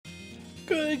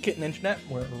Good getting internet.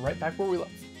 We're right back where we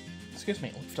left. Excuse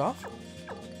me, left off.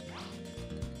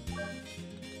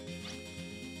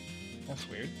 That's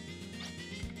weird.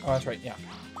 Oh, that's right, yeah.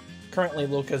 Currently,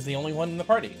 Luca's the only one in the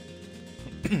party.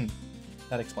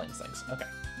 That explains things. Okay.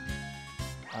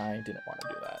 I didn't want to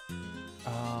do that.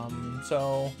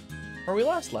 So, where we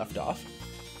last left off,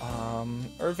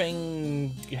 Irving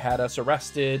had us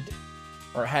arrested,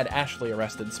 or had Ashley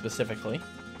arrested specifically.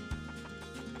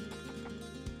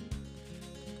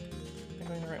 Am I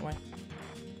going the right way?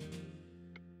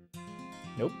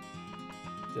 Nope.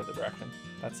 The other direction.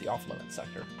 That's the off-limits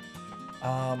sector.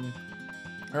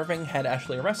 Irving had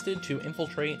Ashley arrested to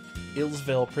infiltrate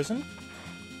Illsville Prison,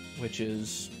 which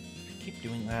is... I keep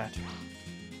doing that.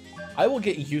 I will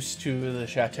get used to the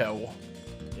chateau.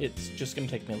 It's just going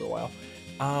to take me a little while.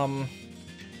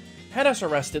 Had us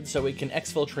arrested so we can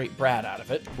exfiltrate Brad out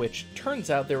of it, which turns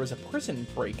out there was a prison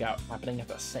breakout happening at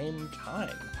the same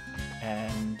time.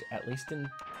 And at least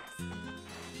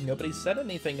nobody said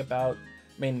anything about...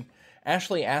 I mean,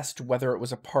 Ashley asked whether it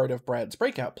was a part of Brad's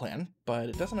breakout plan, but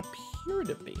it doesn't appear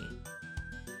to be.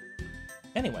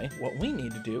 Anyway, what we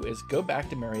need to do is go back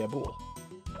to Mary Abul.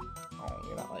 Oh,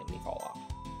 you're not letting me fall off.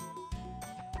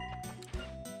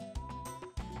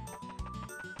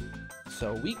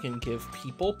 So we can give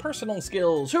people personal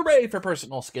skills. Hooray for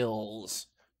personal skills!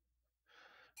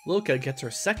 Luca gets her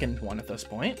second one at this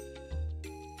point.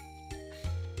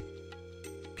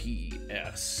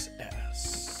 PSS.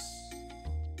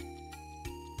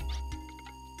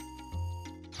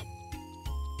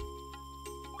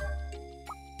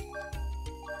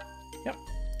 Yep.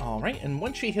 Alright, and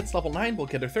once she hits level 9, we'll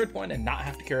get her third one and not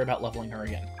have to care about leveling her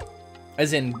again.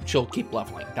 As in, she'll keep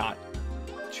leveling, not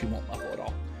she won't level at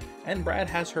all. And Brad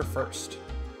has her first.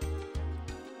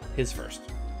 His first.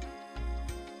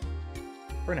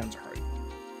 Pronouns are hard.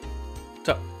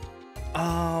 So,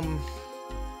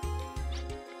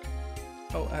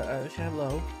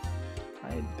 hello.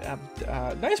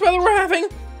 Nice weather we're having!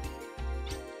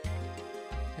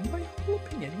 In my humble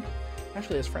opinion,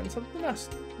 Ashley has friends other than us.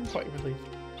 I'm quite relieved.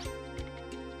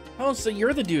 Oh, so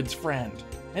you're the dude's friend.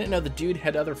 I didn't know the dude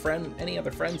had any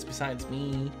other friends besides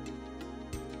me.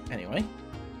 Anyway.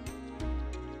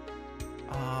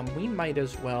 We might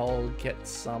as well get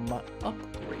some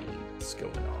upgrades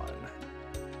going on.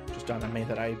 Just dawned on me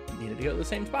that I needed to go to the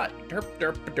same spot. Derp,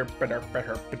 derp, derp, derp,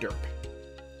 derp, derp.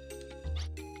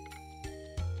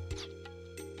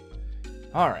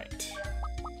 Alright.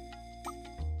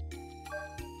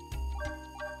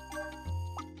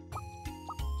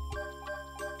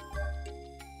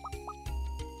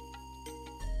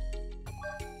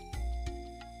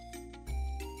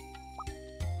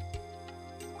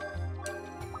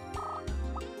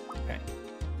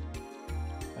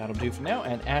 That'll do for now,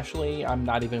 and Ashley, I'm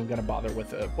not even going to bother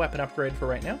with a weapon upgrade for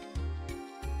right now.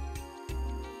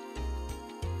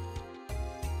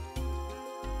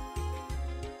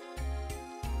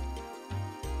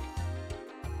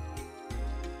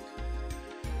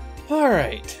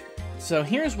 Alright, so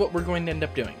here's what we're going to end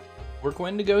up doing. We're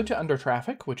going to go to Under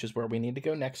Traffic, which is where we need to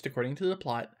go next according to the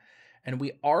plot, and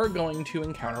we are going to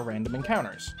encounter random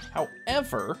encounters.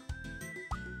 However...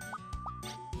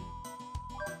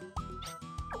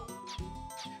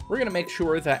 we're going to make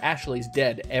sure that Ashley's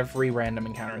dead every random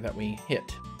encounter that we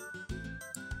hit.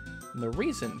 And the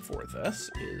reason for this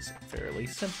is fairly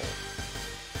simple.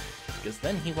 Because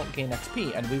then he won't gain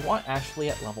XP, and we want Ashley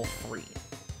at level 3.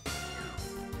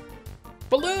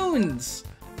 Balloons!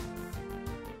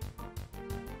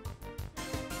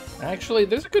 Actually,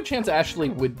 there's a good chance Ashley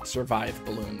would survive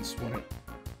balloons.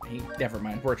 Never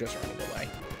mind, we're just running away.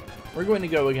 We're going to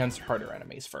go against harder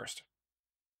enemies first.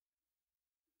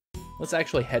 Let's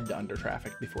actually head to Under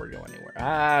Traffic before we go anywhere.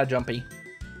 Ah, jumpy.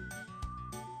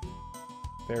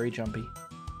 Very jumpy.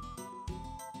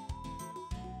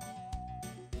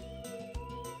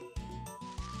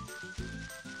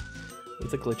 With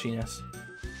the glitchiness.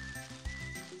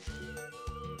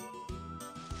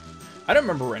 I don't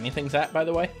remember where anything's at, by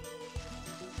the way.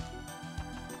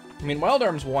 I mean, Wild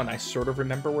Arms 1, I sort of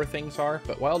remember where things are,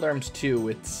 but Wild Arms 2,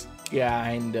 it's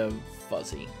kind of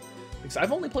fuzzy. Because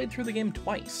I've only played through the game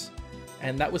twice.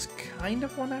 And that was kind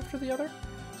of one after the other.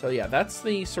 So yeah, that's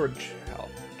the Sword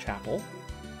Chapel.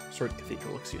 Sword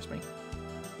Cathedral, excuse me.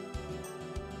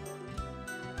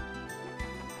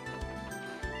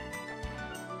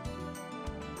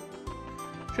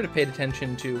 Should have paid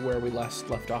attention to where we last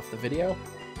left off the video.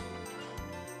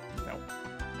 No.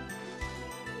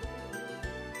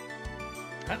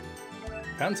 Huh?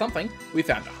 Found something. We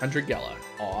found 100 Gela.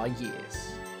 Aw,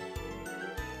 yes.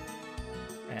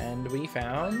 And we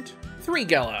found 3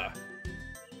 Gela.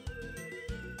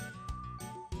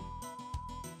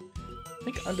 I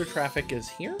think under traffic is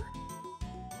here?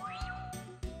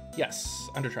 Yes,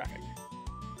 under traffic.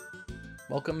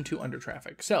 Welcome to under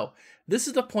traffic. So, this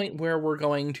is the point where we're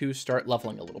going to start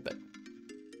leveling a little bit.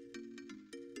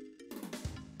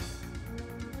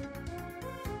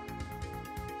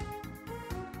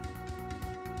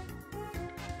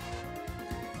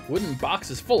 Wooden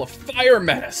box is full of fire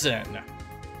medicine!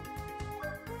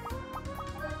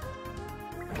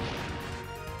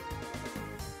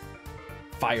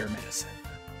 Fire medicine.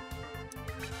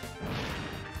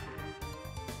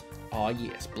 Oh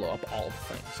yes, blow up all the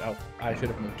things. Oh, I should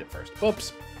have moved it first.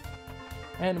 Whoops.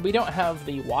 And we don't have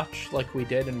the watch like we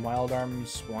did in Wild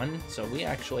Arms 1, so we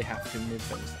actually have to move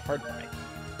things the hard way.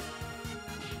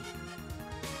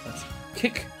 Let's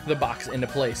kick the box into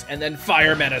place, and then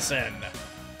fire medicine!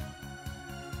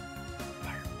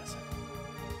 Fire medicine.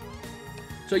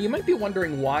 So you might be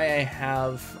wondering why I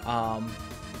have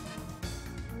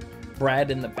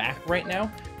Brad in the back right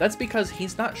now. That's because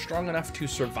he's not strong enough to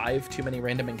survive too many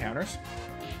random encounters.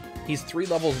 He's 3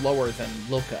 levels lower than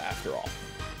Lilka, after all.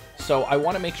 So I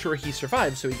want to make sure he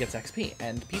survives so he gets XP,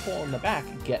 and people in the back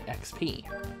get XP.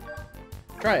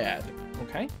 Triad,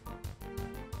 okay?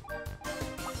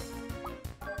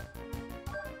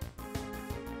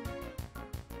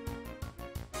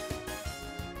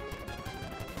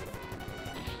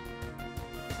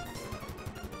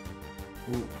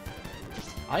 Ooh.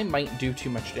 I might do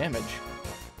too much damage.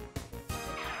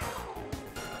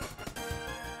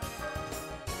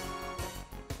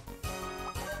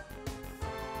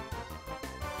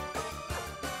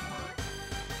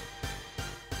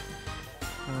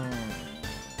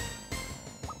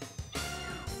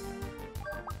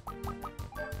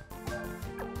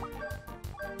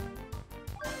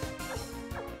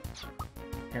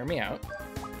 Hear me out.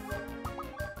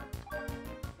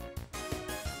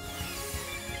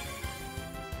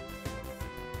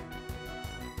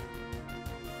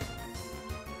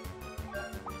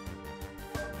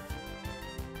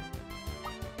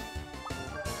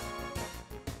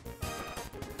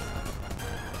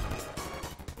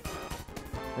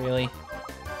 Really?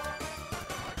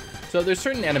 So there's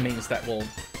certain enemies that will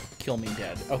kill me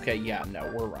dead. Okay, yeah, no,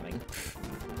 we're running.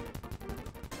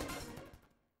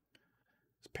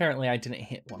 Apparently I didn't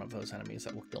hit one of those enemies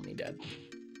that will kill me dead.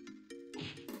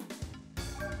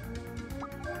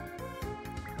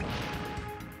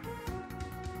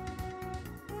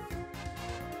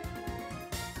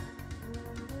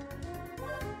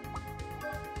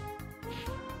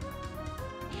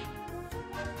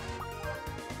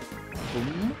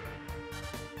 Boom.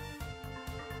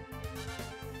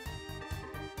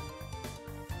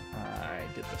 I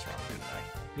did this wrong, didn't I?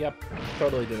 Yep,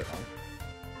 totally did it wrong.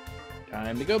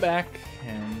 Time to go back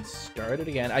and start it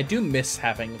again. I do miss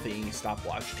having the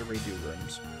stopwatch to redo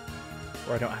rooms,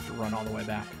 where I don't have to run all the way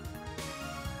back.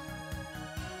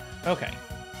 Okay,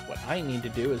 what I need to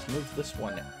do is move this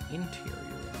one interior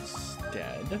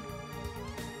instead,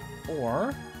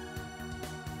 or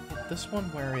hit this one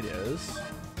where it is.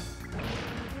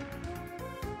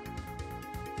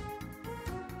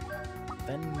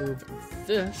 Then move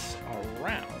this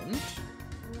around.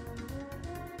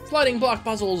 Sliding block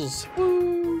puzzles!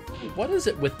 Woo! What is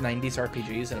it with 90s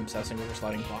RPGs and obsessing over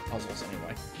sliding block puzzles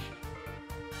anyway?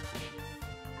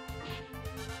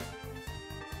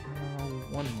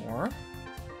 One more.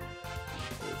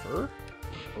 Over.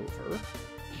 Over.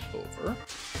 Over.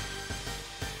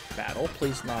 Battle.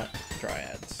 Please not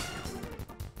dryads.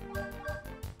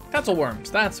 Pencil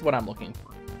worms. That's what I'm looking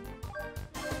for.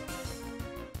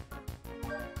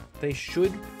 They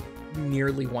should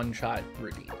nearly one-shot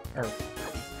Rudy. Or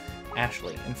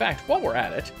Ashley. In fact, while we're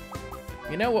at it,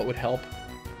 you know what would help?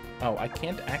 Oh, I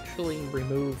can't actually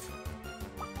remove...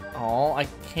 Oh, I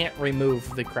can't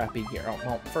remove the crappy gear. Oh,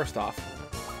 well, first off,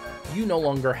 you no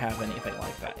longer have anything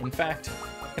like that. In fact,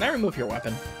 can I remove your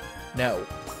weapon? No.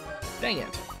 Dang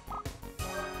it.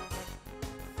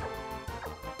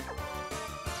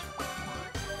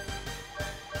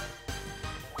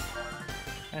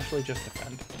 Ashley, just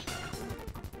defend.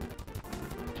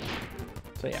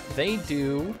 So yeah, they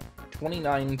do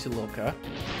 29 to Lilka,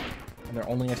 and they're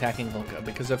only attacking Lilka,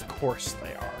 because of course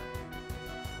they are.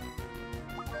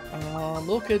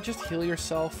 Lilka, just heal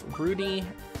yourself. Rudy,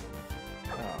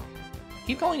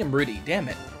 keep calling him Rudy, damn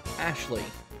it. Ashley,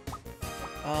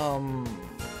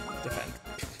 defend.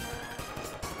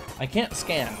 I can't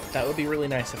scan. That would be really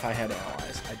nice if I had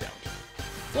analyze. I don't.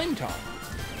 Flame Tongue.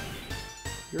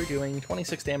 You're doing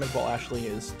 26 damage while Ashley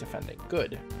is defending.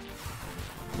 Good.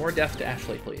 More death to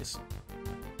Ashley, please.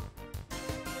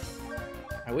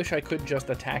 I wish I could just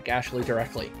attack Ashley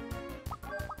directly.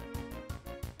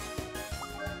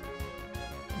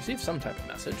 Receive some type of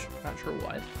message. Not sure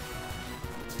what.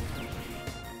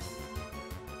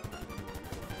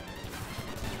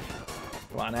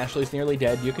 Come on, Ashley's nearly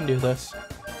dead. You can do this.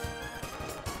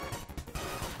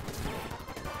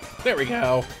 There we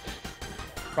go.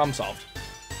 Problem solved.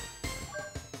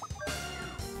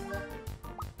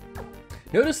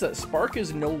 Notice that Spark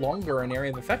is no longer an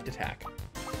area of effect attack.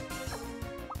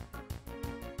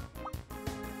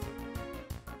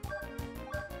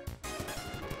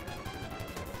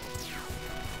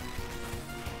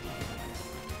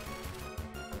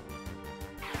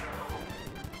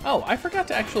 Oh, I forgot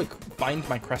to actually bind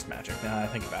my crest magic now that I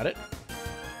think about it.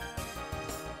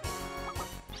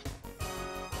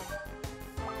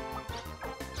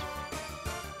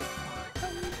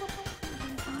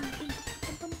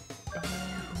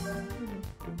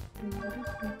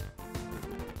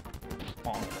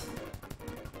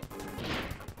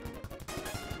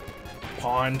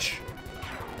 Punch.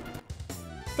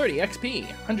 30 XP,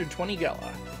 120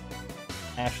 Gala.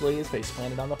 Ashley is face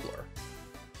planted on the floor.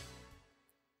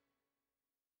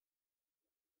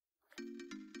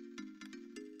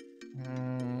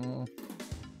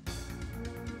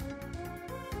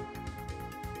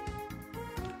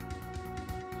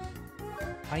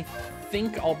 I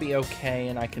think I'll be okay,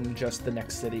 and I can just the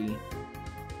next city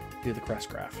do the crest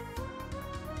graph.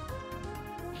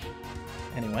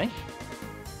 Anyway,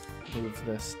 move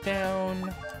this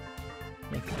down,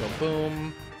 make it go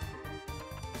boom,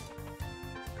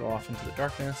 go off into the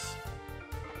darkness.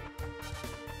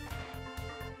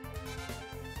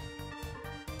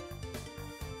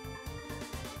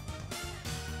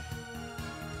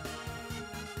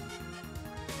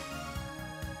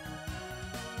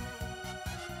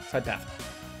 Side path.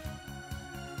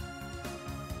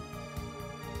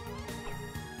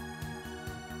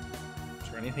 Is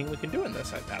there anything we can do in this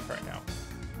side path right now?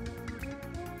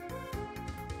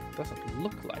 Doesn't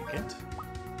look like it.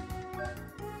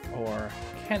 Or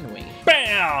can we?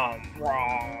 BAM!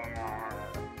 Roar!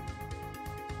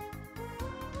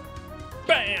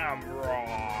 BAM!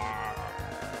 Roar!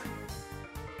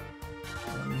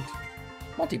 And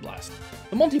Multi-Blast.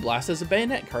 The Multi-Blast is a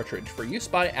bayonet cartridge for use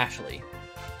by Ashley.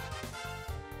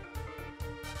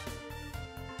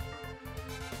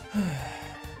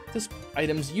 This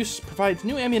item's use provides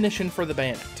new ammunition for the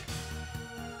bayonet.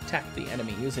 Attack the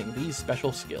enemy using these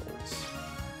special skills.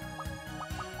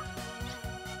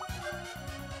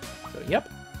 So, yep.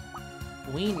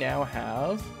 We now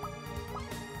have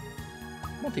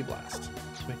Multi-Blast,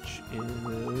 which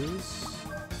is...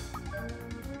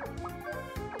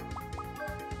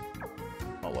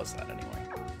 What was that anyway?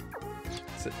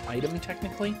 Is it item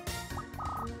technically?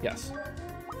 Yes.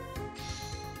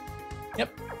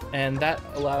 Yep. And that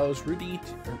allows Rudy,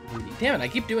 damn it, I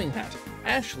keep doing that.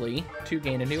 Ashley to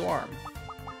gain a new arm.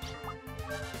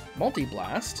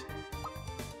 Multi-Blast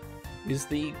is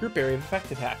the group area of effect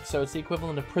attack, so it's the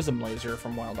equivalent of Prism Laser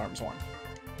from Wild Arms 1.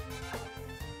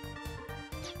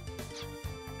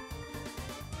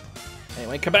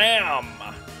 Anyway, kabam!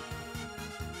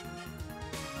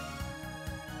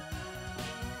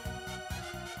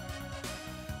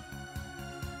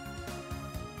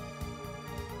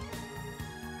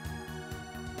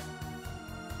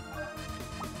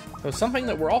 So something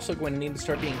that we're also going to need to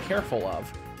start being careful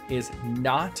of is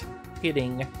not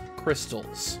hitting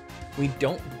crystals. We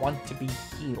don't want to be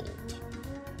healed.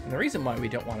 And the reason why we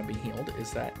don't want to be healed is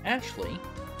that Ashley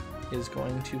is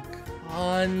going to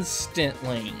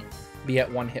constantly be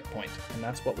at 1 hit point, and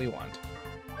that's what we want.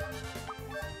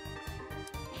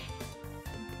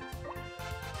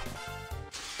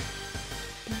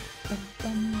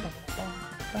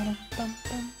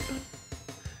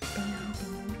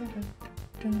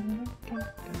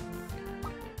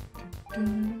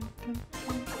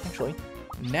 Actually,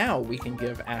 now we can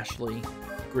give Ashley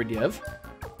Gridiv.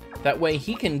 That way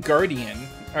he can Guardian,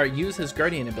 or use his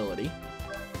Guardian ability.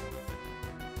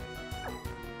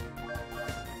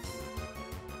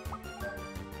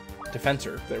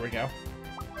 Defensor, there we go.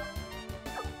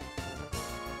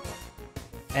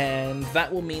 And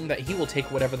that will mean that he will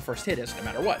take whatever the first hit is, no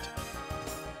matter what.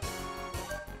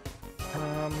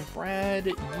 Brad,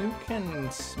 you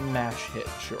can smash hit,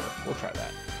 sure. We'll try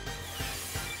that.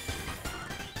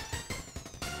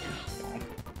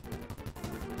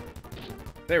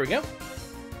 There we go.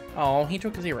 Oh, he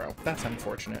took 0. That's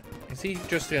unfortunate. Is he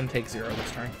just gonna take 0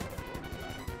 this turn?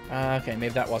 Okay,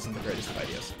 maybe that wasn't the greatest of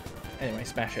ideas. Anyway,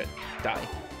 smash it. Die.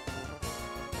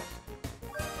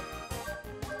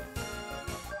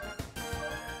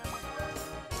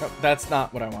 Oh, that's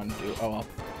not what I wanted to do. Oh well.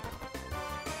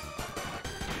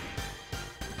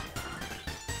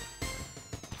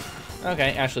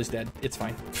 Okay, Ashley's dead. It's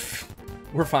fine.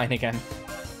 We're fine again.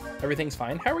 Everything's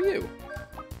fine. How are you?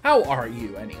 How are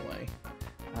you, anyway?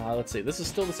 Let's see. This is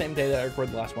still the same day that I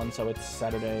recorded the last one, so it's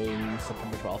Saturday,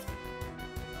 September 12th.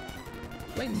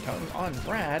 Flame tongue on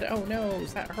Brad. Oh no,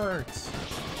 that hurts.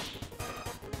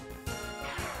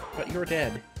 But you're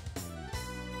dead.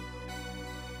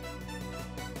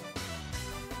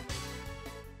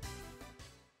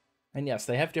 And yes,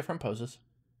 they have different poses.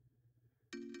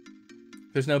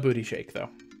 There's no booty shake, though.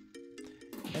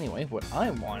 Anyway, what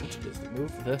I want is to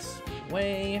move this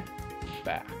way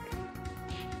back.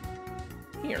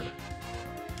 Here.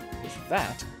 Because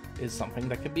that is something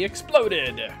that could be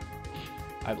exploded,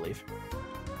 I believe.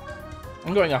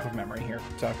 I'm going off of memory here,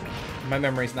 so my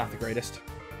memory's not the greatest.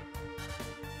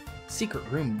 Secret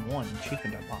Room 1,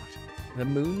 achievement unlocked. The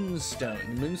Moonstone.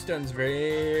 The Moonstone's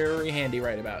very handy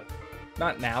right about.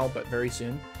 Not now, but very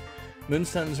soon.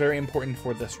 Moonstone's very important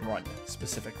for this run,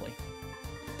 specifically.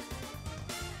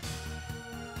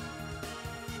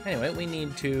 Anyway, we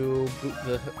need to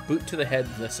boot to the head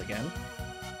this again.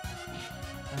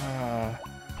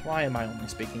 Why am I only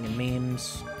speaking in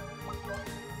memes?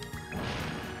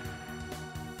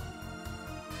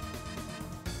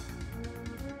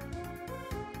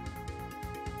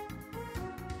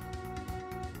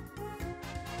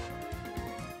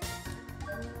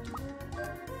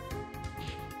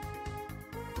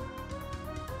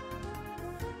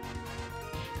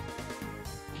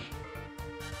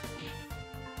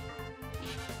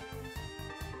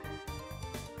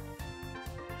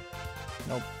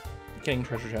 Nope. Getting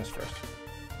treasure chest first.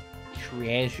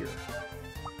 Treasure.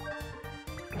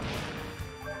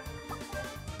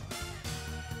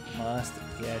 Must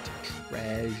get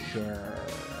treasure.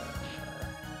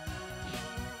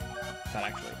 Not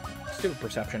actually. Stupid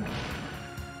perception.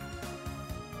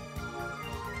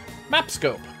 Map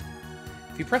scope.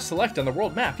 If you press select on the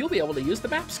world map, you'll be able to use the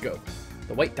map scope.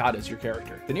 The white dot is your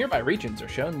character. The nearby regions are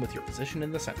shown with your position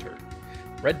in the center.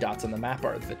 Red dots on the map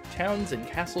are the towns and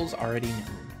castles already known.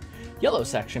 Yellow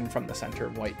section from the center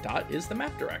of white dot is the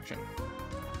map direction.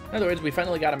 In other words, we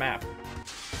finally got a map.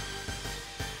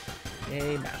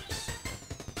 Yay, maps.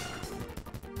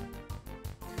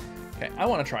 Okay, I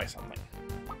want to try something.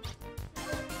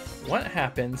 What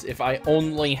happens if I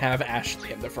only have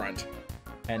Ashley in the front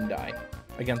and die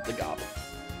against the gob?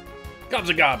 Gobs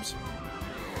and gobs!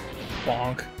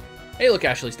 Bonk. Hey, look,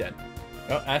 Ashley's dead.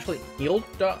 Oh, Ashley healed?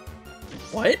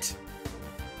 What?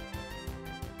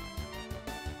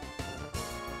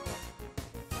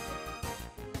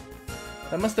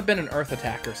 That must have been an earth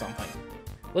attack or something.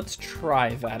 Let's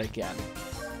try that again.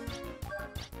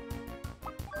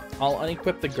 I'll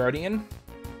unequip the Guardian.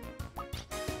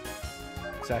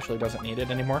 Because Ashley doesn't need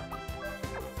it anymore.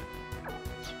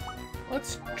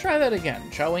 Let's try that again,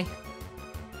 shall we?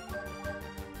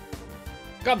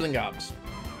 Gobs and gobs.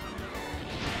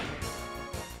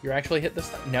 You're actually hit this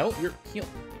time? No, you're healed.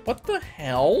 What the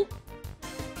hell?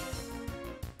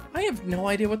 I have no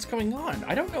idea what's going on.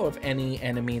 I don't know of any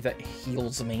enemy that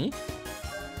heals me.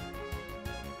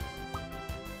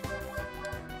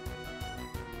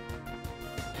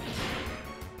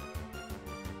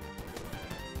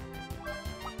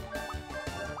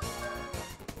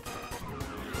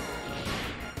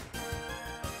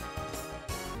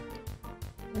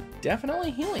 They're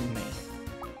definitely healing me.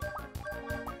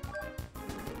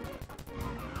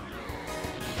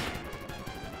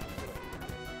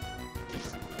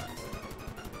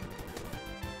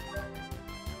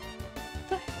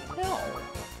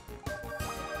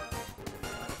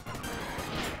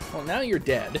 Well, now you're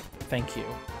dead. Thank you.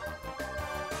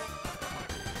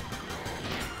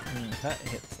 That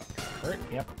hits the hurt.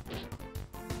 Yep.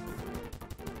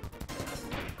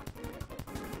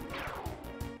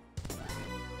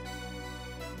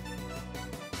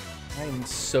 I'm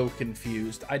so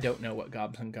confused. I don't know what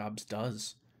Gobs and Gobs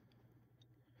does.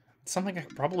 It's something I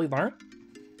could probably learn.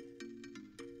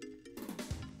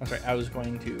 That's right. I was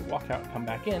going to walk out, come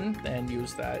back in, and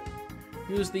use that.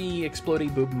 Use the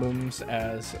explodey boob booms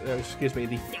as, excuse me,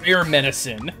 the fire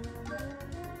medicine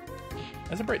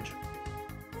as a bridge.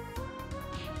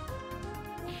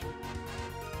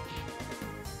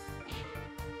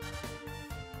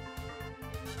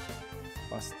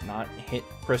 Must not hit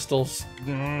crystals.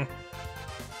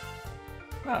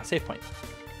 Ah, save point.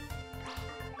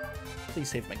 Please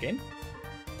save my game.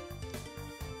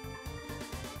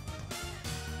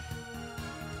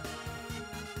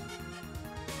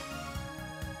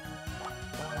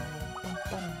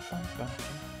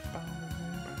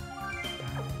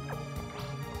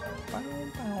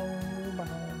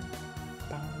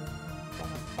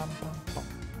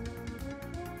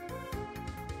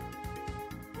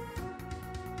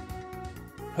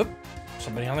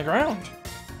 Somebody on the ground.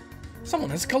 Someone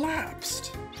has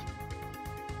collapsed.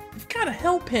 We've got to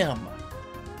help him.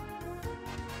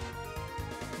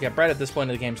 Yeah, Brad at this point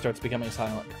of the game starts becoming a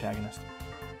silent protagonist.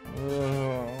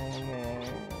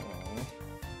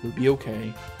 He'll be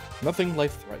okay. Nothing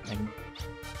life-threatening.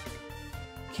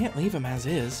 Can't leave him as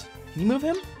is. Can you move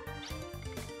him?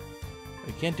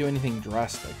 I can't do anything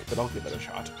drastic, but I'll give it a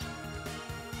shot.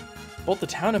 Both the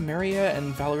town of Maria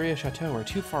and Valeria Chateau are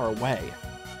too far away.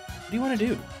 What do you want to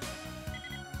do?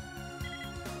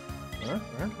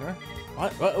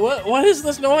 What is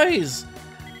this noise?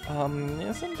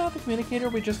 Isn't that the communicator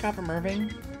we just got from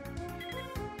Irving?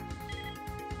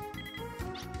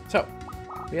 So,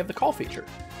 we have the call feature.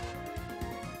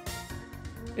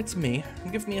 It's me.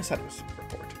 Give me a status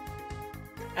report.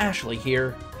 Ashley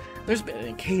here. There's been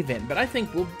a cave-in, but I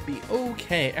think we'll be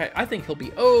okay. I think he'll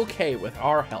be okay with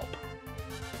our help.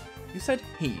 You said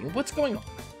he. What's going on?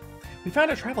 We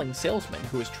found a traveling salesman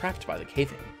who was trapped by the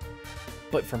cave-in.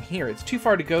 But from here, it's too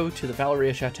far to go to the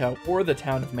Valeria Chateau or the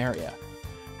town of Maria.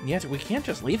 And yet, we can't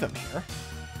just leave him here.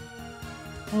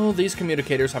 Oh, these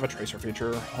communicators have a tracer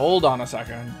feature. Hold on a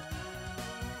second.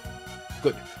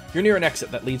 Good. You're near an exit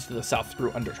that leads to the south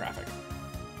through under traffic.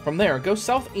 From there, go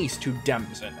southeast to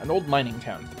Damzen, an old mining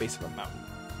town at the base of a mountain.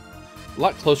 A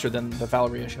lot closer than the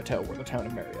Valeria Chateau or the town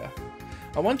of Maria.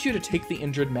 I want you to take the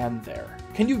injured man there.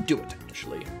 Can you do it,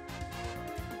 Ashley?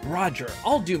 Roger,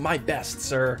 I'll do my best,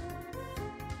 sir.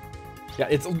 Yeah,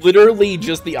 it's literally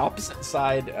just the opposite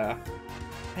side.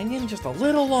 Hang in just a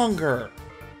little longer.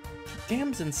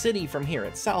 Damzen City from here,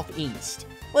 it's southeast.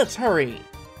 Let's hurry.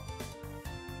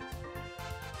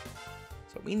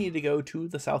 So we need to go to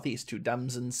the southeast, to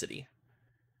Damzen City.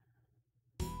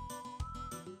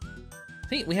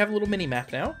 See, we have a little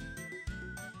mini-map now.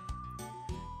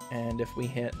 And if we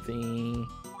hit the...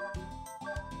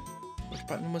 Which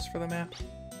button was for the map?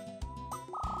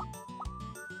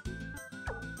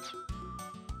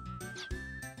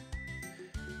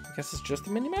 I guess it's just a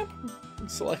mini-map?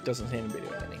 Select doesn't seem to be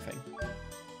doing anything.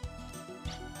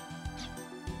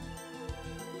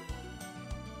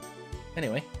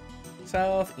 Anyway,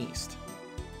 southeast.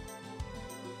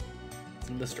 It's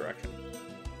in this direction.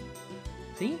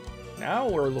 See? Now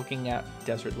we're looking at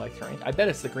desert-like terrain. I bet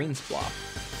it's the green splop.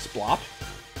 Splop?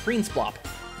 Green splop.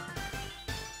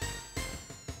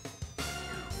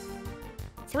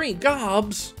 3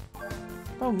 gobs!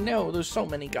 Oh no, there's so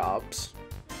many gobs.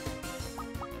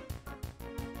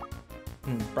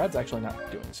 Brad's actually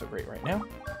not doing so great right now.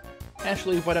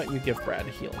 Ashley, why don't you give Brad a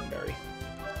healing berry?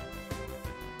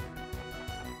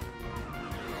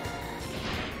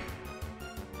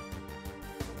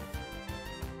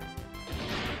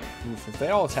 Oof, if they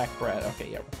all attack Brad, okay,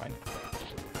 yeah, we're fine.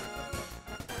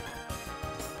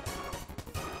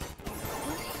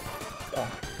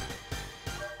 Oh.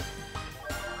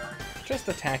 Just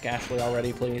attack Ashley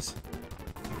already, please.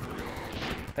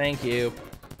 Thank you.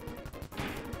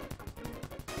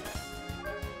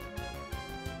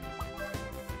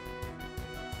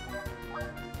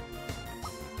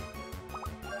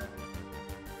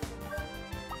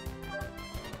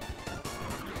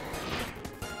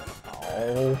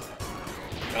 Oh.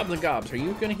 Gobs and gobs, are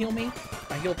you gonna heal me?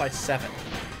 I healed by 7.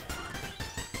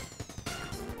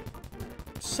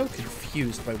 I'm so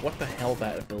confused by what the hell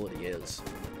that ability is.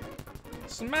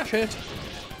 Smash it!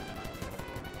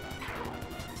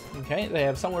 Okay, they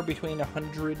have somewhere between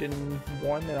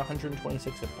 101 and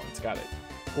 126 hit points. Got it.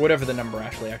 Or whatever the number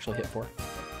Ashley actually hit for.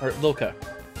 Or Lilka.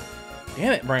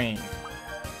 Damn it, brain.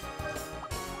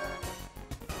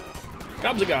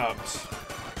 Gobs and gobs.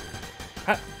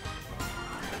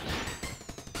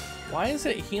 Why is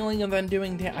it healing and then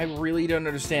doing damage? I really don't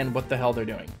understand what the hell they're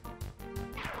doing.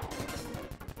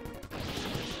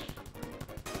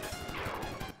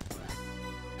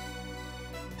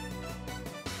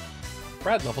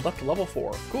 Brad leveled up to level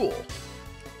 4. Cool.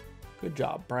 Good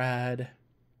job, Brad.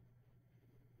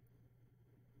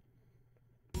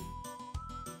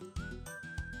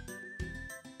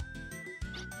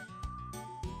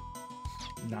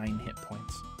 Nine hit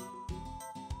points.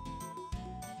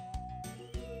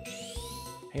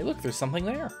 Hey, look, there's something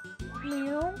there.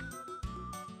 Meow.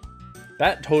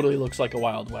 That totally looks like a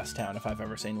Wild West town if I've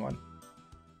ever seen one.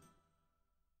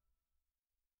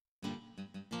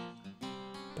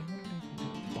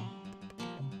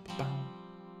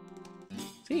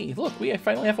 See, look, we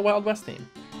finally have a Wild West theme.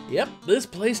 Yep, this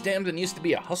place Damzen used to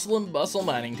be a hustle and bustle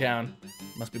mining town.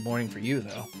 Must be boring for you,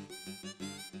 though.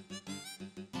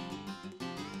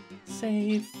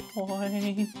 Save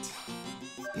point.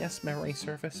 Yes, memory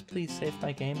surface, please save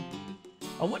my game.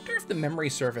 I wonder if the memory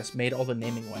surface made all the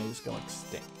naming ways go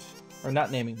extinct. Or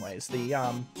not naming ways, the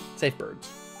safe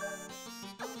birds.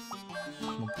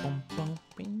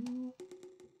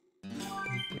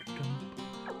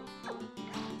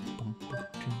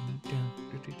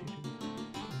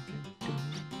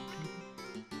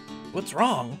 What's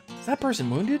wrong? Is that person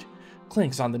wounded?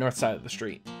 Clinic's on the north side of the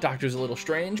street. Doctor's a little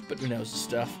strange, but he knows his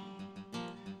stuff.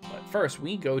 But first,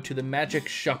 we go to the Magic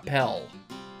Chapelle.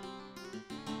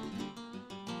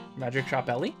 Magic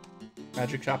Chapelle?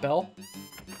 Magic Chapelle?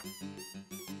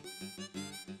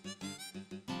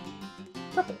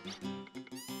 Purple.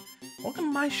 Welcome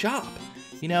to my shop.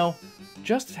 You know,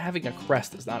 just having a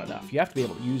crest is not enough. You have to be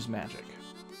able to use magic.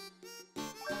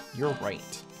 You're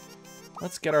right.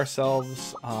 Let's get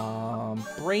ourselves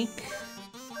break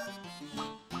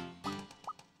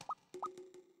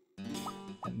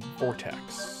and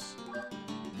vortex.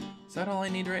 Is that all I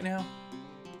need right now?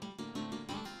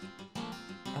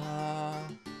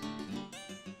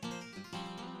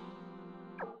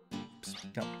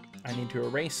 No, I need to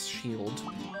erase shield.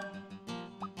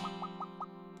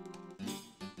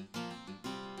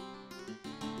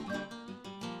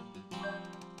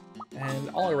 And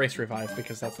I'll erase revive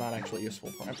because that's not actually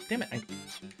useful. Damn it.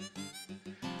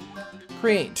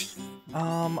 Create.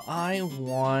 I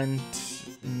want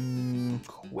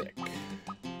quick.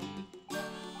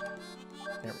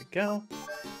 There we go.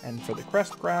 And for the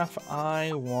crest graph,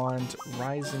 I want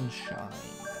Rise and Shine.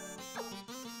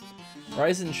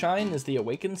 Rise and Shine is the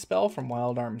Awaken spell from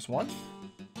Wild Arms 1.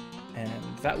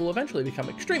 And that will eventually become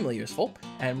extremely useful.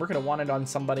 And we're going to want it on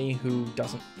somebody who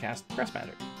doesn't cast crest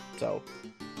magic. So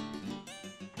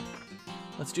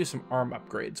let's do some arm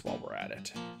upgrades while we're at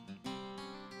it.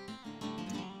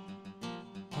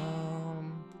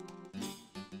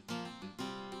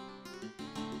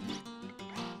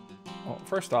 Well,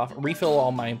 first off, refill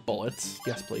all my bullets.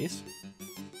 Yes, please.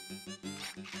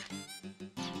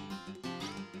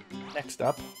 Next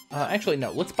up, actually,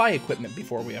 no, let's buy equipment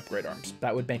before we upgrade arms.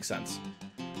 That would make sense.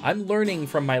 I'm learning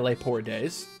from my Lepore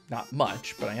days. Not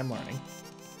much, but I am learning.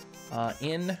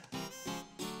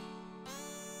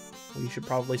 We should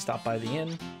probably stop by the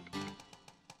inn.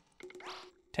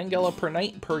 10 gela per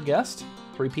night per guest.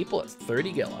 3 people, it's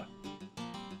 30 gela.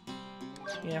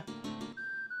 Yeah.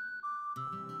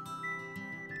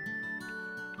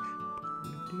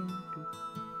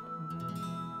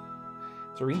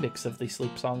 It's a remix of the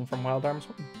sleep song from Wild Arms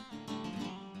 1.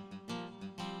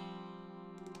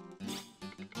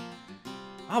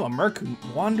 I'm a merc who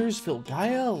wanders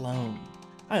Vilgaia alone.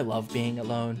 I love being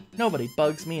alone. Nobody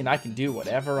bugs me and I can do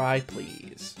whatever I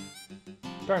please.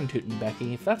 Darn tootin'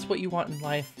 Becky, if that's what you want in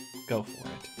life, go for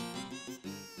it.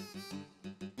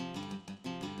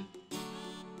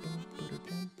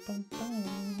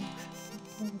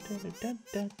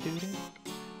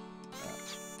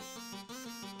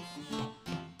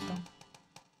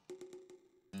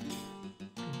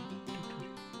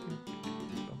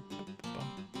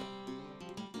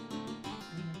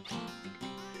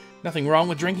 Nothing wrong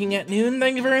with drinking at noon,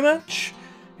 thank you very much.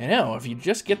 You know, if you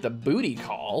just get the booty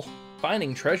call,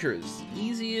 finding treasure is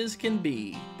easy as can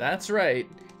be. That's right.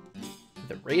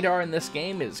 The radar in this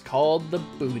game is called the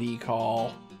booty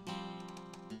call.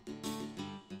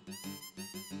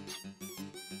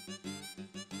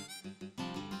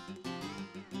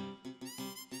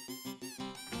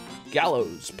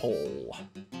 Gallows pole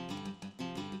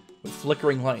with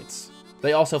flickering lights.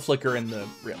 They also flicker in the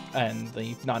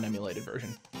non-emulated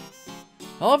version.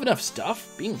 I'll have enough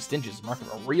stuff. Being stingy is the mark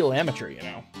of a real amateur, you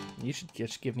know. You should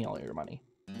just give me all your money.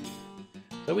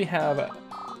 So we have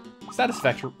status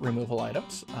effect removal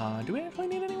items. Do we actually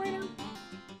need any right now?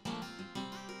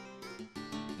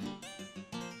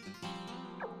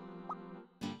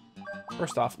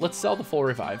 First off, let's sell the full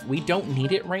revive. We don't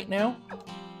need it right now.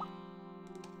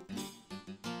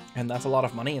 And that's a lot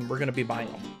of money, and we're going to be buying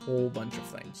a whole bunch of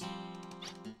things.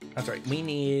 That's right, we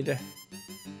need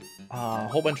a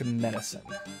whole bunch of medicine.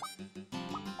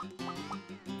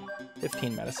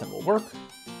 15 medicine will work.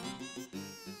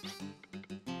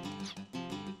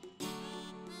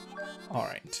 All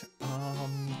right.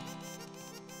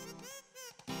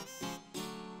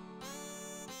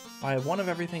 Buy one of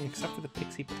everything except for the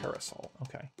pixie parasol.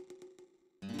 Okay.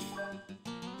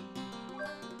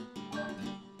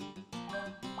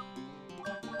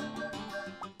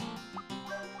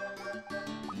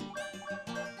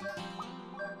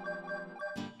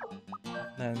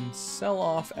 Then sell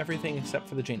off everything except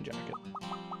for the jean jacket.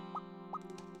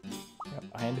 Yep,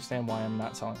 I understand why I'm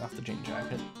not selling off the jean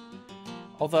jacket.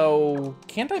 Although,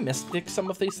 can't I mystic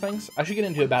some of these things? I should get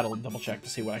into a battle and double check to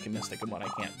see what I can mystic and what I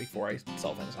can't before I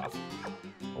sell things off.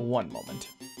 One moment.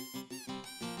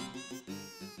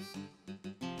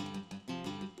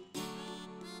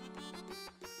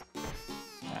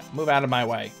 Right, move out of my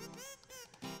way.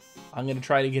 I'm going to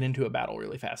try to get into a battle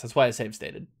really fast. That's why I save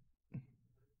stated.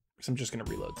 Because I'm just going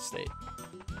to reload the state.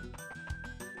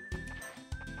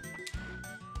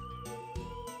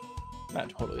 That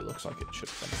totally looks like it should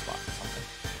have been a spot for something.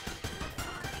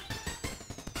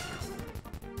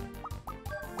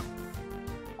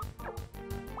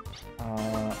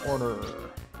 Order.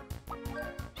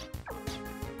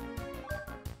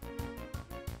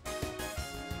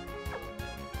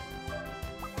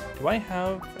 Do I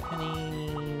have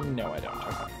any? No, I don't.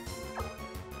 Okay.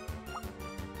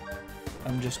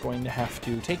 I'm just going to have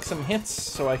to take some hits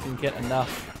so I can get enough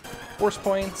force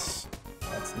points.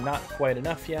 That's not quite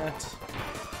enough yet.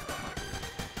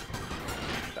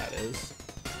 That is.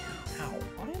 Ow,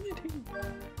 why am I taking...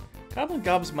 Goblin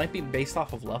Gobs might be based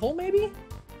off of level, maybe?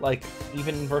 Like,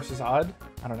 even versus odd?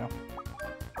 I don't know.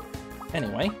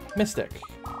 Anyway, Mystic.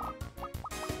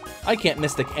 I can't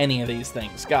Mystic any of these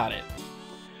things. Got it.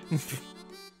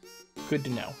 Good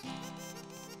to know.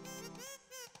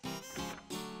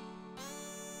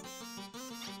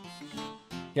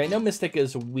 Yeah, I know Mystic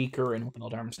is weaker in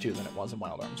Wild Arms 2 than it was in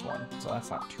Wild Arms 1, so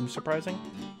that's not too surprising.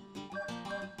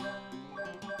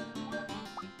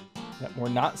 Yep, we're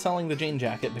not selling the Jane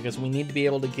Jacket because we need to be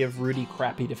able to give Rudy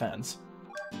crappy defense.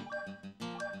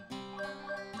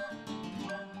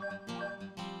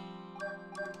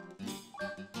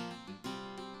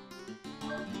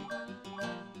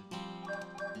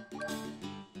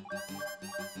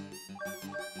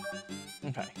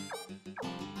 Okay.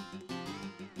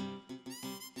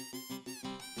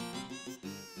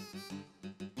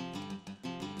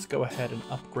 Let's go ahead and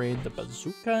upgrade the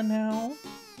bazooka now,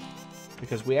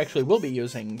 because we actually will be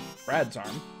using Brad's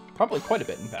arm. Probably quite a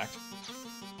bit, in fact.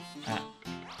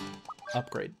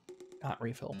 Upgrade, not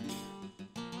refill.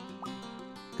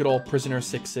 Good old Prisoner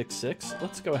 666.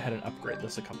 Let's go ahead and upgrade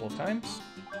this a couple of times.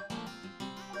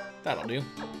 That'll do.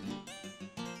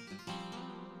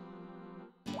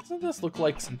 Doesn't this look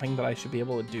like something that I should be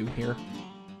able to do here?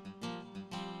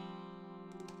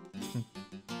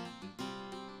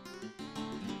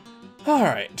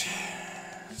 Alright.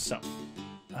 So,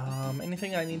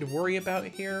 anything I need to worry about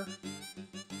here?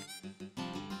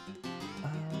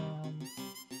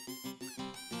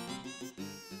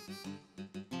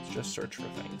 Let's just search for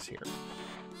things here.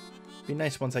 Be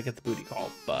nice once I get the booty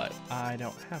call, but I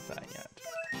don't have that yet.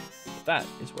 That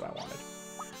is what I wanted.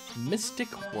 Mystic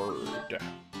Word.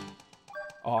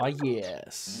 Aw,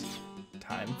 yes.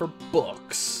 Time for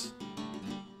books.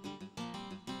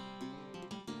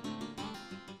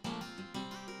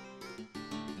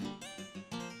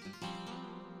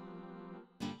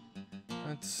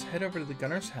 Let's head over to the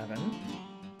Gunner's Heaven,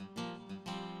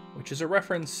 which is a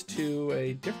reference to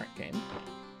a different game.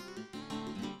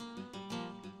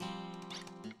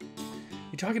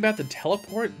 You talking about the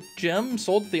teleport gem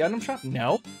sold at the item shop?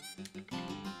 No.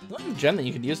 A gem that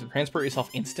you can use to transport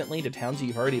yourself instantly to towns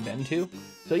you've already been to.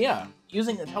 So yeah,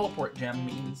 using the teleport gem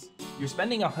means you're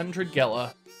spending 100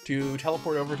 Gela to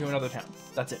teleport over to another town.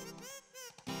 That's it.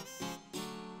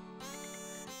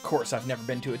 Of course, I've never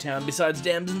been to a town besides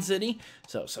Damzen City,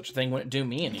 so such a thing wouldn't do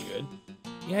me any good.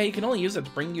 Yeah, you can only use it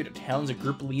to bring you to towns a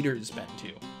group leader's been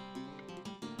to.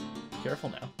 Careful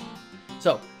now.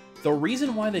 So, the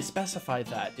reason why they specified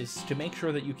that is to make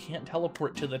sure that you can't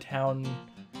teleport to the town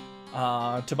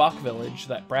Tabak Village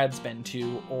that Brad's been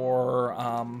to, or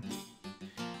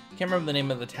can't remember the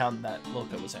name of the town that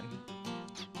Loka was in.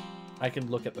 I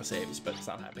can look at the saves, but it's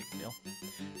not that big a deal.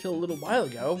 Till a little while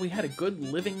ago, we had a good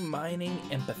living mining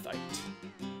empathite.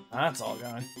 That's all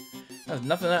gone. There's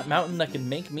nothing on that mountain that can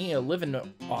make me a living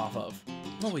off of.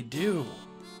 Well, we do.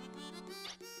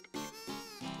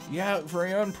 Yeah, for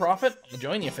your own profit, I'll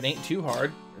join you if it ain't too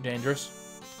hard or dangerous.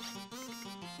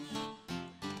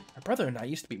 My brother and I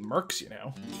used to be mercs, you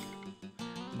know.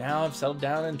 Now I've settled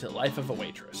down into the life of a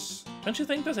waitress. Don't you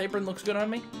think this apron looks good on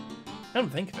me? I don't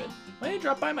think of it. Why don't you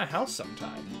drop by my house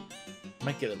sometime? I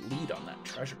might get a lead on that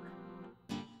treasure.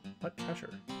 What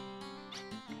treasure?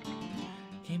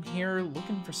 Came here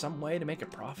looking for some way to make a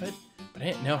profit, but I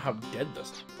didn't know how dead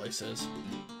this place is.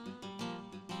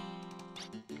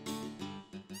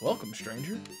 Welcome,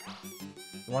 stranger.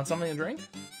 You want something to drink?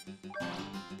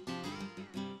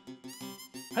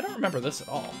 I don't remember this at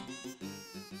all.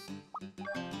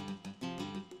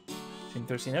 Seem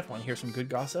thirsty enough. Want to hear some good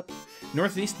gossip?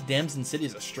 Northeast of Damzen City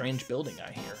is a strange building,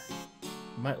 I hear.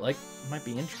 You might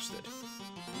be interested.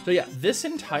 So yeah, this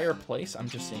entire place I'm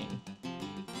just seeing.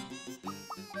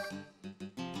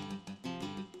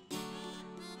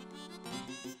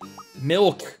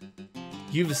 Milk!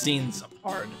 You've seen some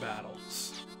hard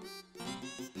battles.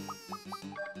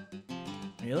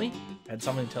 Really? Had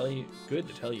something to tell you, good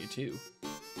to tell you too.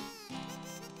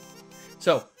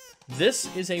 So,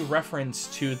 this is a reference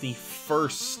to the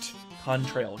first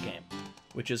Contrail game,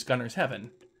 which is Gunner's Heaven,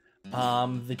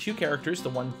 The two characters, the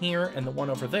one here and the one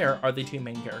over there, are the two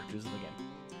main characters of the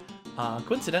game.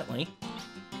 Coincidentally,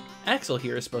 Axel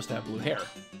here is supposed to have blue hair.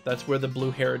 That's where the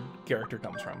blue-haired character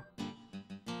comes from.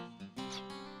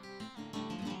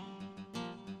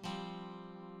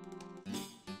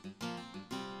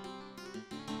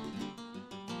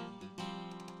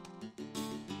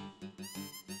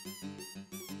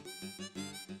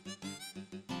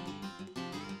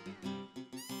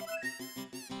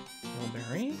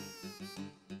 Mulberry.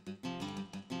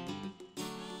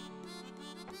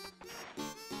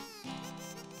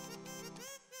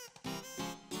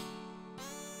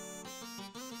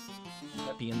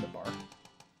 That be in the bar.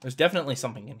 There's definitely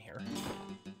something in here.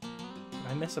 Did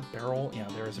I miss a barrel? Yeah,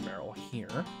 there is a barrel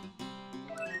here.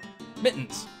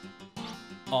 Mittens.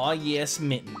 Aw, yes,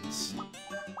 mittens.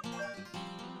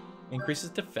 Increases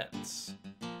defense.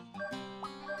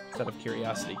 Just out of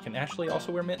curiosity, can Ashley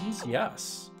also wear mittens?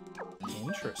 Yes.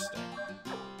 Interesting.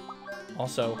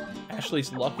 Also,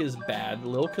 Ashley's luck is bad,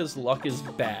 Lilka's luck is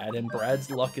bad, and Brad's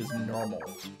luck is normal.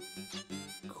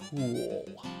 Cool.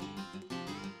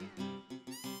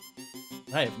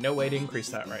 I have no way to increase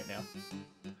that right now.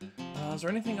 Is there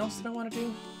anything else that I want to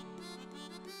do?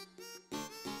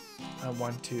 I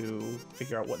want to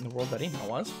figure out what in the world that email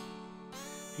was.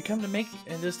 If you come to make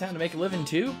in this town to make a living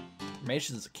too,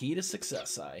 information is the key to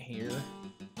success, I hear.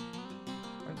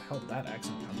 Where the hell did that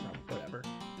accent come from? Whatever.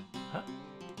 Huh?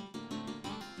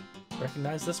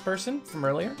 Recognize this person from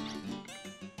earlier?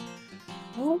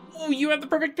 Oh, you have the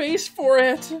perfect base for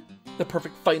it! The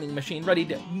perfect fighting machine, ready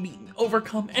to meet and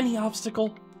overcome any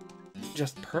obstacle.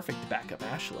 Just perfect to back up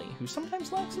Ashley, who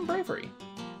sometimes lacks in bravery.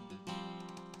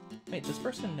 Wait, this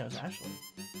person knows Ashley.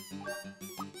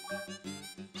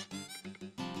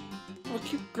 A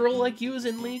cute girl like you is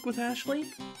in league with Ashley?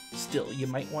 Still, you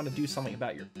might want to do something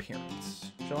about your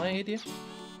appearance. Shall I aid you?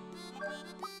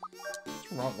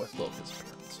 What's wrong with Lilka's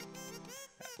appearance?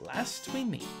 At last we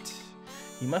meet.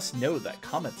 You must know that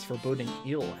comets foreboding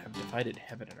ill have divided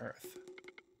heaven and earth.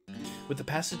 With the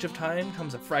passage of time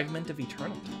comes a fragment of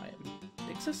eternal time.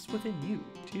 It exists within you,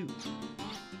 too.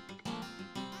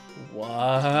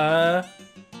 What?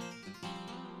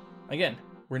 Again,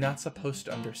 we're not supposed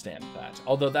to understand that,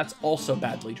 although that's also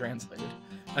badly translated.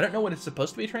 I don't know what it's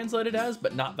supposed to be translated as,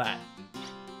 but not that.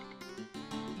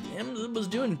 Damzen was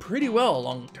doing pretty well a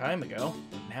long time ago,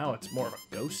 but now it's more of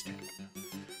a ghost town.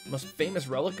 The most famous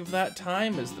relic of that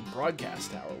time is the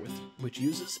broadcast tower, which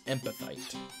uses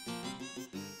empathite.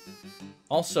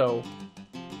 Also,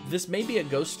 this may be a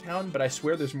ghost town, but I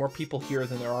swear there's more people here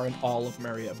than there are in all of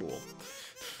Mariabul.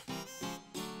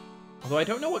 Although I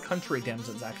don't know what country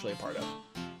Damzen's actually a part of.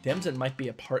 Damzen might be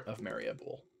a part of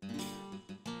Mariabul.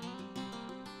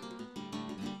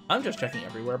 I'm just checking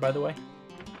everywhere, by the way.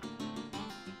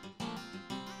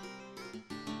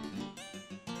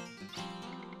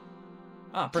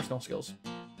 Ah, personal skills.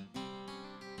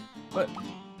 But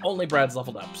only Brad's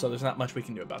leveled up, so there's not much we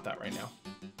can do about that right now.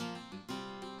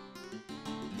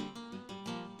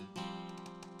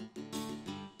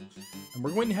 And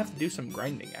we're going to have to do some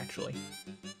grinding, actually.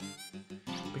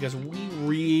 Because we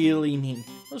really need...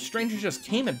 Those strangers just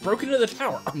came and broke into the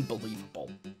tower.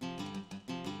 Unbelievable.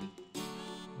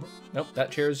 Nope,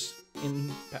 that chair's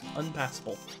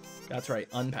unpassable. That's right,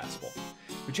 unpassable.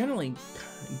 We're generally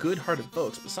good-hearted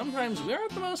folks, but sometimes we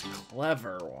aren't the most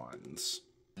clever ones.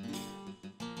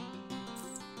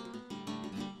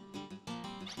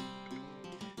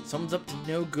 Someone's up to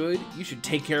no good, you should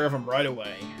take care of them right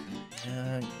away.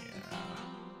 Yeah.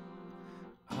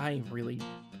 I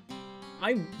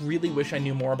really wish I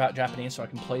knew more about Japanese so I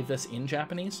can play this in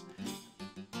Japanese.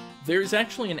 There's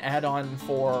actually an add-on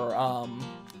for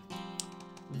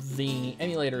the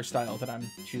emulator style that I'm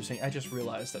choosing. I just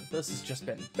realized that this has just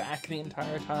been back the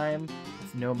entire time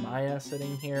with no Maya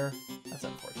sitting here. That's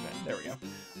unfortunate. There we go.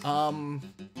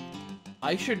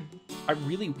 I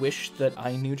really wish that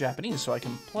I knew Japanese so I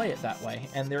can play it that way.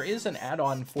 And there is an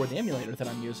add-on for the emulator that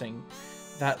I'm using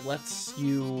that lets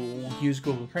you use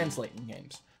Google Translate in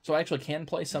games. So I actually can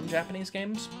play some Japanese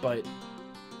games, but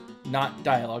not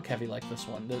dialogue heavy like this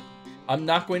one. I'm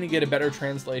not going to get a better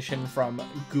translation from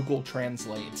Google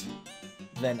Translate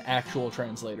than actual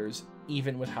translators,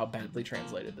 even with how badly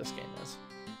translated this game is.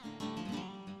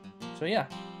 So yeah,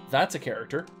 that's a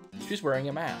character. She's wearing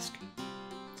a mask.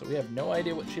 So we have no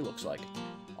idea what she looks like.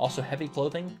 Also heavy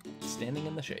clothing, standing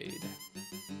in the shade.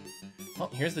 Well,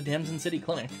 here's the Damzen City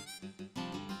Clinic.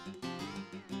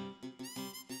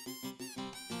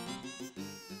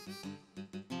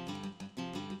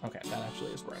 Okay, that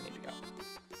actually is where I need to go.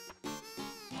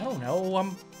 I don't know,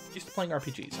 I'm used to playing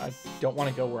RPGs. I don't want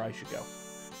to go where I should go.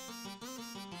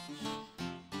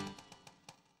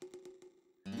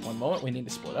 moment, we need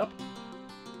to split up.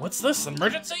 What's this, an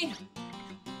emergency?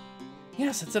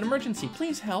 Yes, it's an emergency.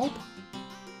 Please help.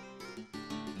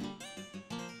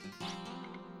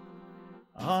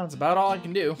 Oh, that's about all I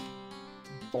can do.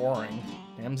 Boring.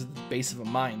 Dam's at the base of a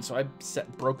mine, so I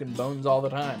set broken bones all the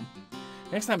time.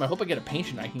 Next time, I hope I get a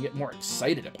patient I can get more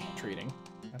excited about treating.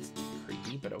 That's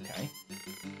creepy, but okay.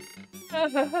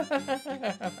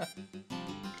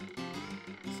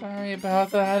 Sorry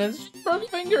about that. It's first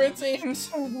finger, it seems.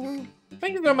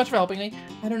 Thank you so much for helping me.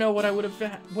 I don't know what would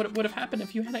have happened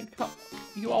if you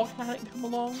all hadn't come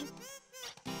along.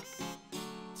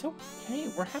 It's okay.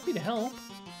 We're happy to help.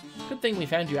 Good thing we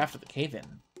found you after the cave-in,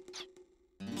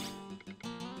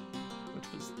 which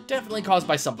was definitely caused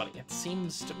by somebody. It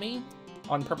seems to me,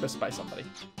 on purpose by somebody.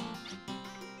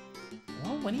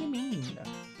 Well, what do you mean? I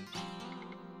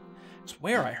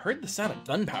swear I heard the sound of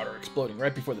gunpowder exploding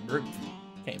right before the roof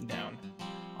came down.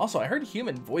 Also, I heard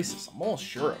human voices. I'm almost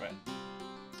sure of it.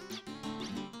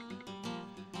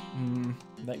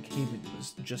 That cave-in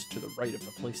was just to the right of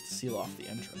the place to seal off the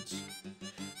entrance.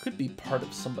 Could be part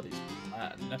of somebody's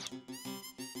plan.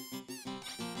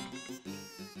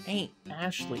 Hey,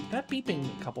 Ashley, that beeping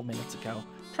a couple minutes ago.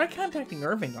 Try contacting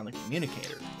Irving on the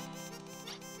communicator.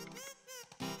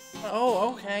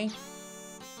 Oh, okay.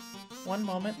 One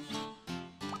moment.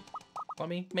 Let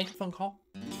me make a phone call.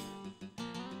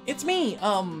 It's me,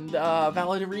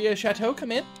 Valeria Chateau,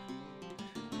 come in.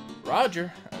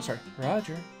 Roger.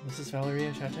 Roger. This is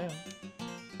Valeria Chateau.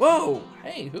 Whoa!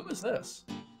 Hey, who is this?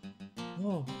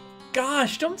 Oh,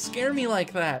 gosh, don't scare me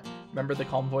like that. Remember the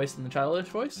calm voice and the childish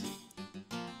voice?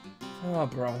 Oh,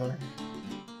 brother.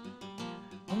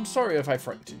 I'm sorry if I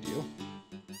frightened you.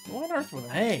 What on earth were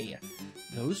they?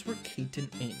 Those were Kate and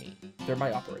Amy. They're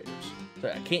my operators.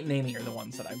 Kate and Amy are the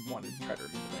ones that I wanted to try to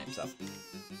remember the names of.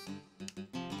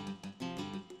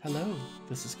 Hello,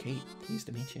 this is Kate. Pleased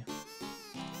to meet you.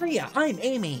 Priya, I'm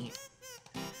Amy.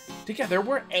 Together,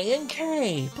 we're A and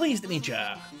K. Pleased to meet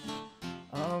ya.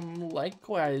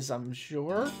 Likewise, I'm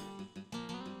sure.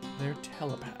 They're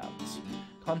telepaths.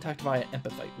 Contact via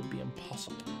empathy would be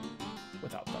impossible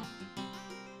without them.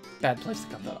 Bad place to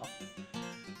cut that off.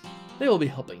 They will be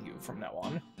helping you from now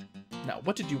on. Now,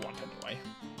 what did you want anyway?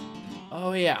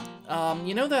 Oh yeah,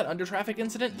 you know that under traffic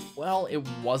incident? Well, it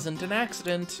wasn't an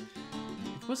accident.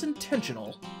 It was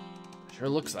intentional. Sure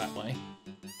looks that way.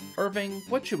 Irving,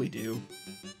 what should we do?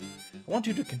 I want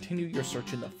you to continue your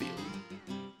search in the field.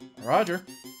 Roger.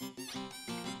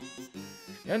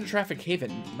 The under traffic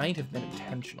cave-in might have been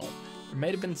intentional. There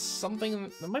might be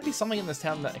something in this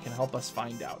town that can help us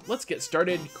find out. Let's get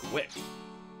started quick.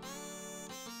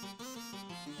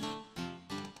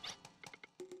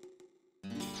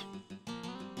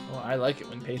 Well, I like it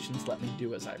when patients let me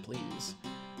do as I please.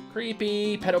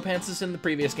 Creepy. Pedo Pants is in the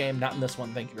previous game, not in this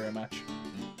one. Thank you very much.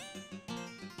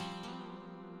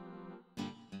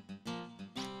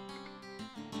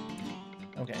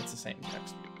 Okay, it's the same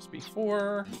text as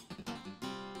before.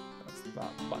 That's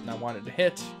not the button I wanted to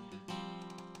hit.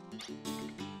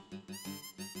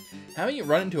 Haven't you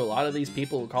run into a lot of these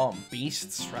people who call them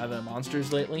beasts rather than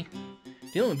monsters lately?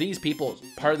 Dealing with these people is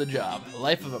part of the job. The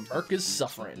life of a merc is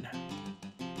suffering.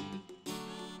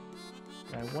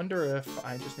 I wonder if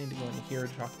I just need to go in here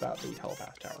to talk about the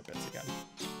telepath tower bits again.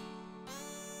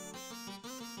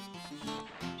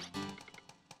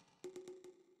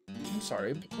 I'm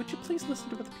sorry, but would you please listen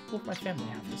to what the people of my family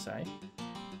have to say?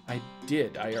 I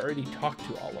did. I already talked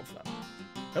to all of them.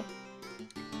 Nope.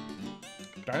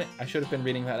 Darn it, I should have been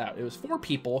reading that out. It was 4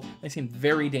 people. They seemed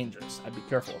very dangerous. I'd be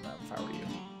careful of them if I were you.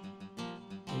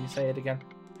 Will you say it again?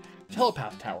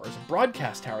 Telepath tower is a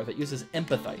broadcast tower that uses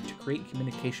empathy to create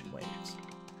communication waves.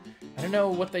 I don't know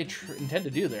what they intend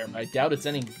to do there, but I doubt it's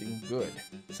anything good.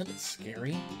 Isn't it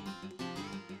scary?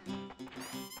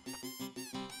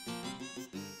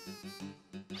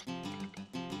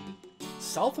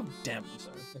 South of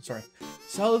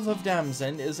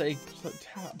Damzen is a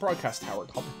broadcast tower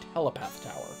called the Telepath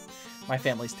Tower. My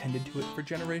family's tended to it for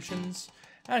generations.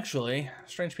 Actually,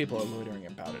 strange people are loitering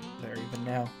about it there even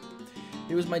now.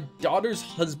 It was my daughter's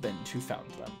husband who found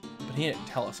them, but he didn't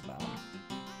tell us about them.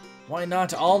 Why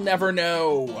not? I'll never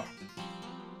know!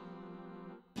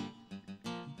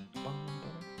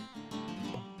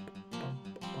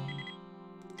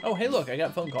 Oh, hey look, I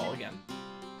got a phone call again.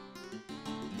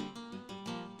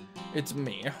 It's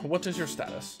me. What is your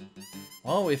status?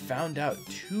 Well, we found out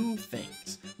 2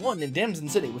 things. 1, in Damzen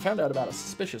City, we found out about a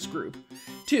suspicious group.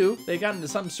 2, they got into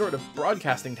some sort of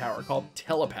broadcasting tower called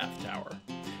Telepath Tower.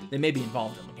 They may be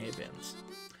involved in the cave-ins.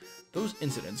 Those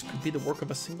incidents could be the work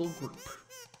of a single group.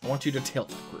 I want you to tail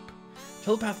that group.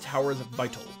 Telepath Tower is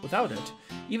vital. Without it,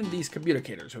 even these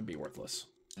communicators would be worthless.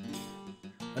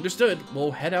 Understood.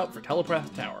 We'll head out for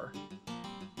Telepath Tower.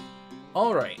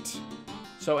 Alright.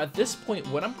 So at this point,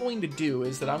 what I'm going to do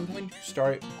is that I'm going to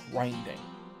start grinding.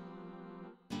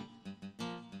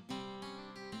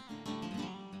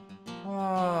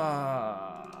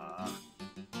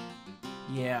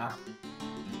 Yeah.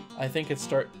 I think it's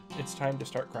time to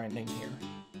start grinding here.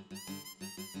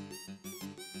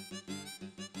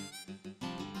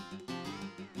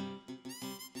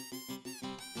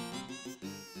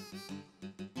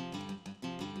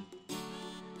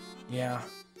 Yeah.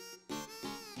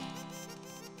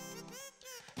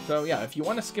 So yeah, if you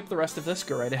want to skip the rest of this,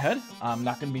 go right ahead. I'm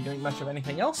not going to be doing much of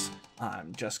anything else.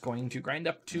 I'm just going to grind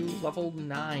up to level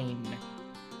 9.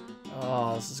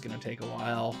 Oh, this is going to take a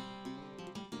while.